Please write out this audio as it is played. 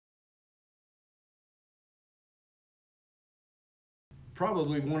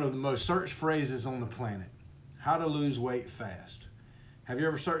probably one of the most searched phrases on the planet. How to lose weight fast. Have you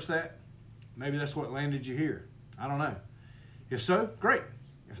ever searched that? Maybe that's what landed you here. I don't know. If so, great.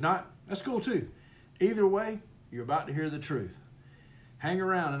 If not, that's cool too. Either way, you're about to hear the truth. Hang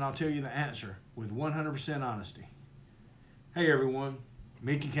around and I'll tell you the answer with 100% honesty. Hey everyone,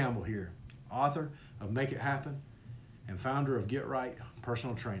 Mickey Campbell here, author of Make It Happen and founder of Get Right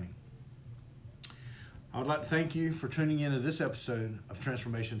Personal Training. I would like to thank you for tuning in to this episode of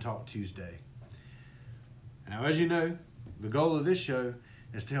Transformation Talk Tuesday. Now, as you know, the goal of this show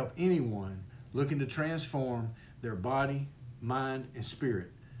is to help anyone looking to transform their body, mind, and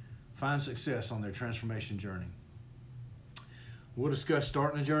spirit find success on their transformation journey. We'll discuss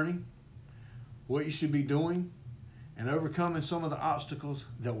starting a journey, what you should be doing, and overcoming some of the obstacles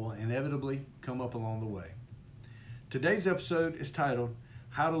that will inevitably come up along the way. Today's episode is titled,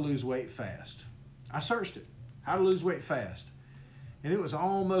 How to Lose Weight Fast. I searched it, how to lose weight fast, and it was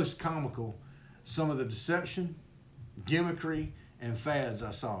almost comical, some of the deception, gimmickry, and fads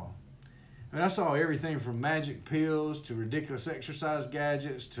I saw. I mean, I saw everything from magic pills to ridiculous exercise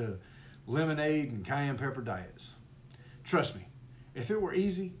gadgets to lemonade and cayenne pepper diets. Trust me, if it were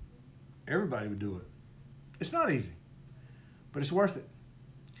easy, everybody would do it. It's not easy, but it's worth it.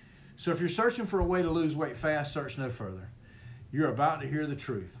 So if you're searching for a way to lose weight fast, search no further. You're about to hear the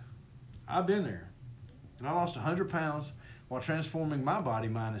truth. I've been there, and I lost 100 pounds while transforming my body,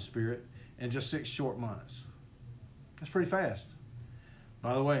 mind, and spirit in just 6 short months. That's pretty fast.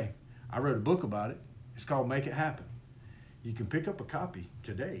 By the way, I wrote a book about it. It's called Make It Happen. You can pick up a copy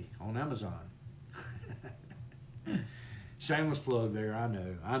today on Amazon. Shameless plug there,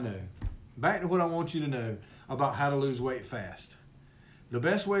 I know. Back to what I want you to know about how to lose weight fast. The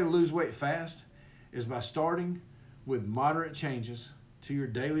best way to lose weight fast is by starting with moderate changes to your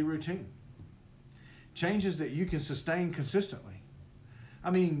daily routine. Changes that you can sustain consistently.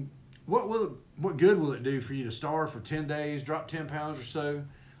 I mean, what good will it do for you to starve for 10 days, drop 10 pounds or so,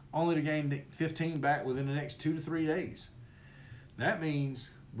 only to gain 15 back within the next 2 to 3 days? That means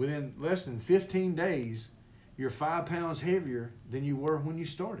within less than 15 days, you're 5 pounds heavier than you were when you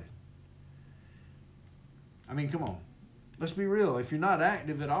started. I mean, come on. Let's be real. If you're not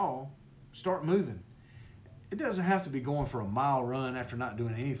active at all, start moving. It doesn't have to be going for a mile run after not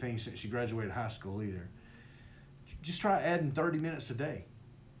doing anything since you graduated high school either. Just try adding 30 minutes a day,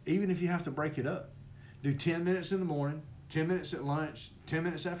 even if you have to break it up. Do 10 minutes in the morning, 10 minutes at lunch, 10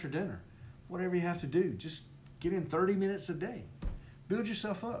 minutes after dinner. Whatever you have to do, just get in 30 minutes a day. Build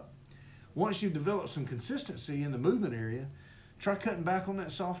yourself up. Once you've developed some consistency in the movement area, try cutting back on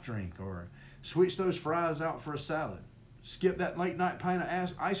that soft drink or switch those fries out for a salad. Skip that late night pint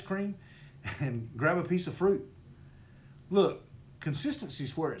of ice cream and grab a piece of fruit. Look, consistency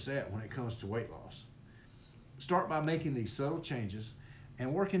is where it's at when it comes to weight loss. Start by making these subtle changes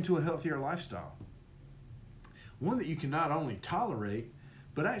and work into a healthier lifestyle. One that you can not only tolerate,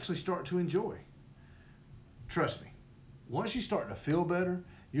 but actually start to enjoy. Trust me, once you start to feel better,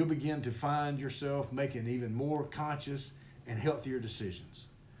 you'll begin to find yourself making even more conscious and healthier decisions.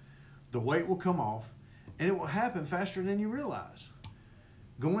 The weight will come off, and it will happen faster than you realize.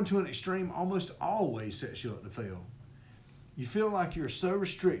 Going to an extreme almost always sets you up to fail. You feel like you're so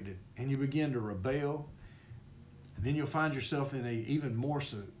restricted, and you begin to rebel, and then you'll find yourself in an even more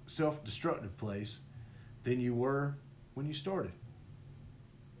self-destructive place than you were when you started.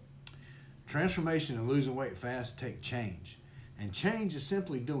 Transformation and losing weight fast take change. And change is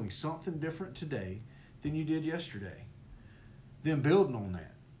simply doing something different today than you did yesterday. Then building on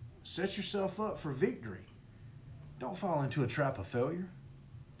that. Set yourself up for victory. Don't fall into a trap of failure.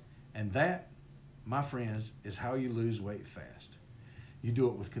 And that, my friends, is how you lose weight fast. You do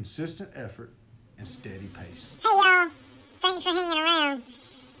it with consistent effort and steady pace. Hey y'all, thanks for hanging around.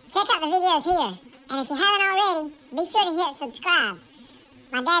 Check out the videos here. And if you haven't already, be sure to hit subscribe.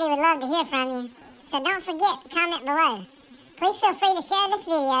 My daddy would love to hear from you. So don't forget to comment below. Please feel free to share this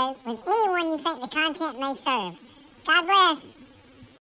video with anyone you think the content may serve. God bless.